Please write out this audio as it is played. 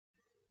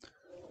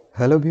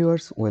Hello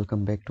viewers,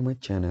 welcome back to my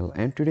channel,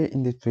 and today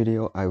in this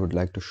video I would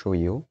like to show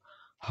you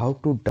how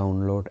to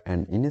download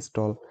and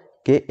install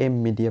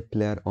K-Multimedia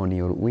player on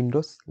your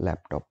Windows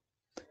laptop.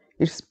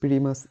 It's pretty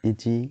much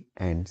easy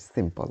and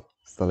simple.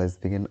 So let's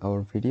begin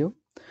our video.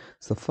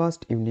 So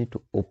first you need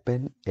to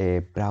open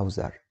a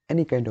browser,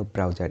 any kind of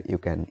browser you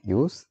can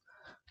use.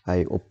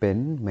 I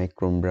open my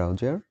Chrome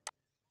browser.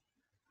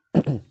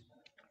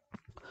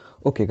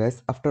 Okay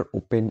guys, after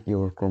open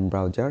your Chrome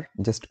browser,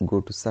 just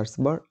go to search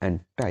bar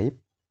and type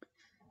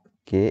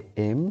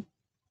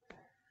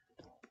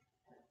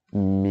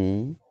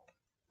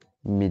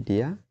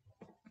K-Multimedia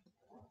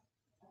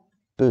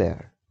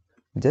player.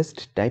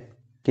 Just type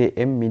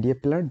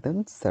K-Multimedia player,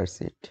 then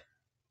search it.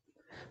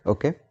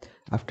 Okay,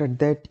 after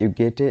that you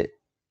get a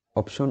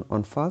option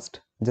on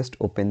first. Just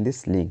open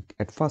this link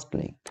at first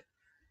link.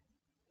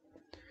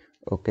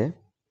 Okay,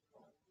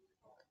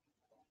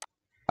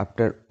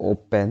 after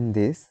open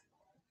this,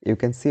 you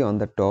can see on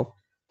the top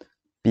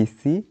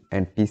PC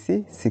and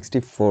PC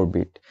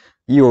 64-bit.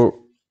 Your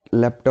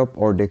laptop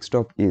or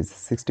desktop is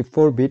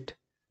 64-bit,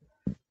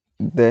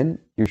 then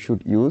you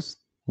should use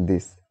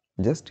this.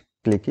 Just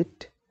click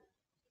it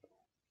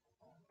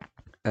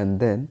and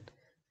then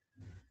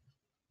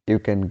you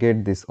can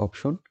get this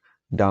option,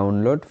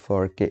 download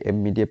for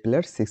K-Multimedia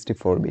player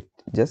 64-bit.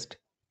 Just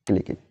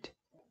click it.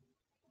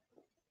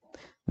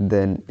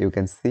 Then you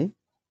can see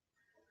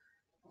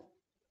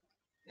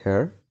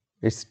here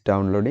it's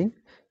downloading.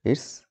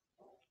 It's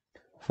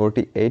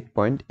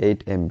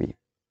 48.8 MB.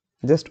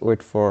 Just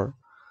wait for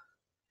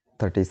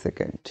 30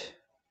 seconds.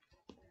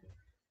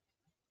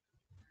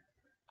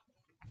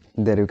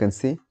 There you can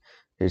see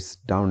it's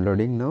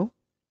downloading now,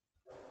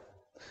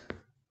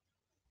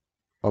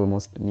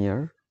 almost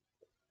near.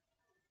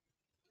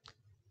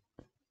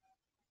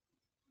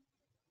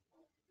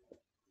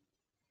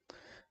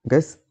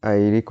 Guys, I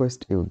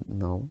request you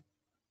now,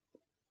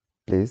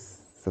 please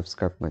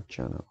subscribe my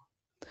channel.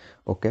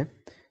 Okay,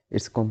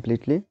 it's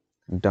completely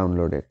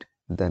downloaded.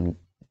 Then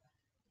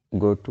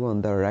go to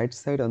on the right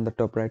side, on the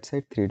top right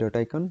side, three dot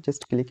icon,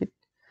 just click it.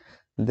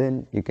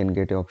 Then you can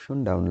get an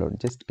option download.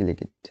 Just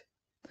click it.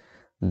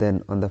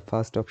 Then on the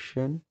first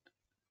option,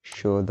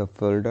 show the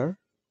folder,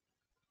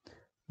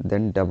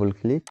 then double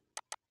click,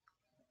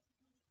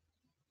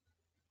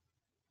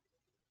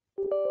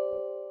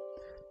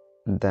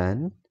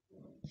 then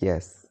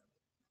yes.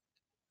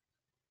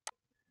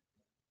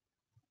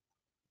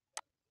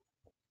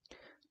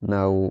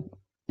 Now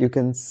you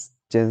can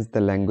change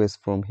the language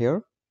from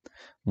here,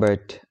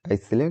 but I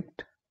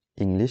select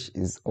English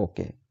is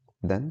okay.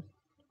 Then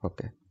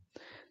okay,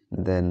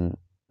 then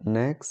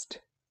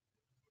next,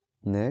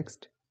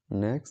 next,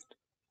 next,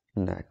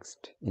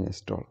 next,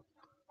 install.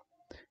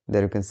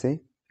 There you can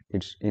see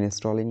it's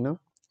installing now.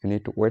 You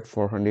need to wait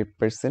for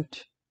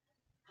 100%.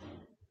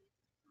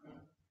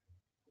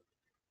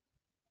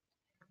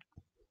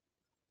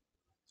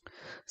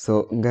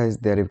 So guys,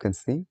 there you can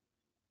see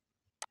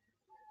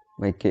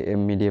my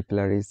K-Multimedia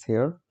player is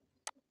here.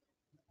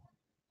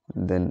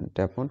 Then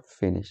tap on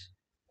finish.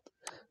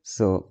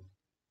 So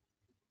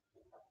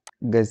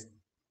guys,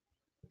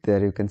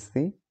 there you can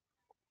see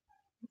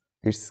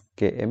it's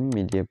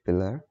K-Multimedia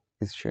player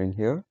is showing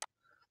here.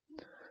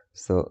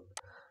 So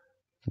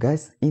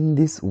guys, in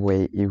this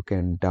way you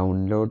can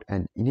download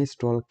and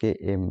install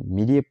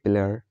K-Multimedia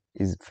player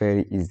is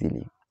very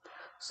easily.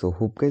 So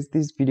hope guys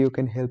this video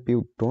can help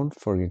you. Don't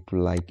forget to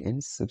like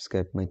and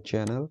subscribe my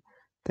channel.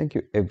 Thank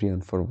you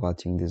everyone for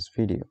watching this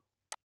video.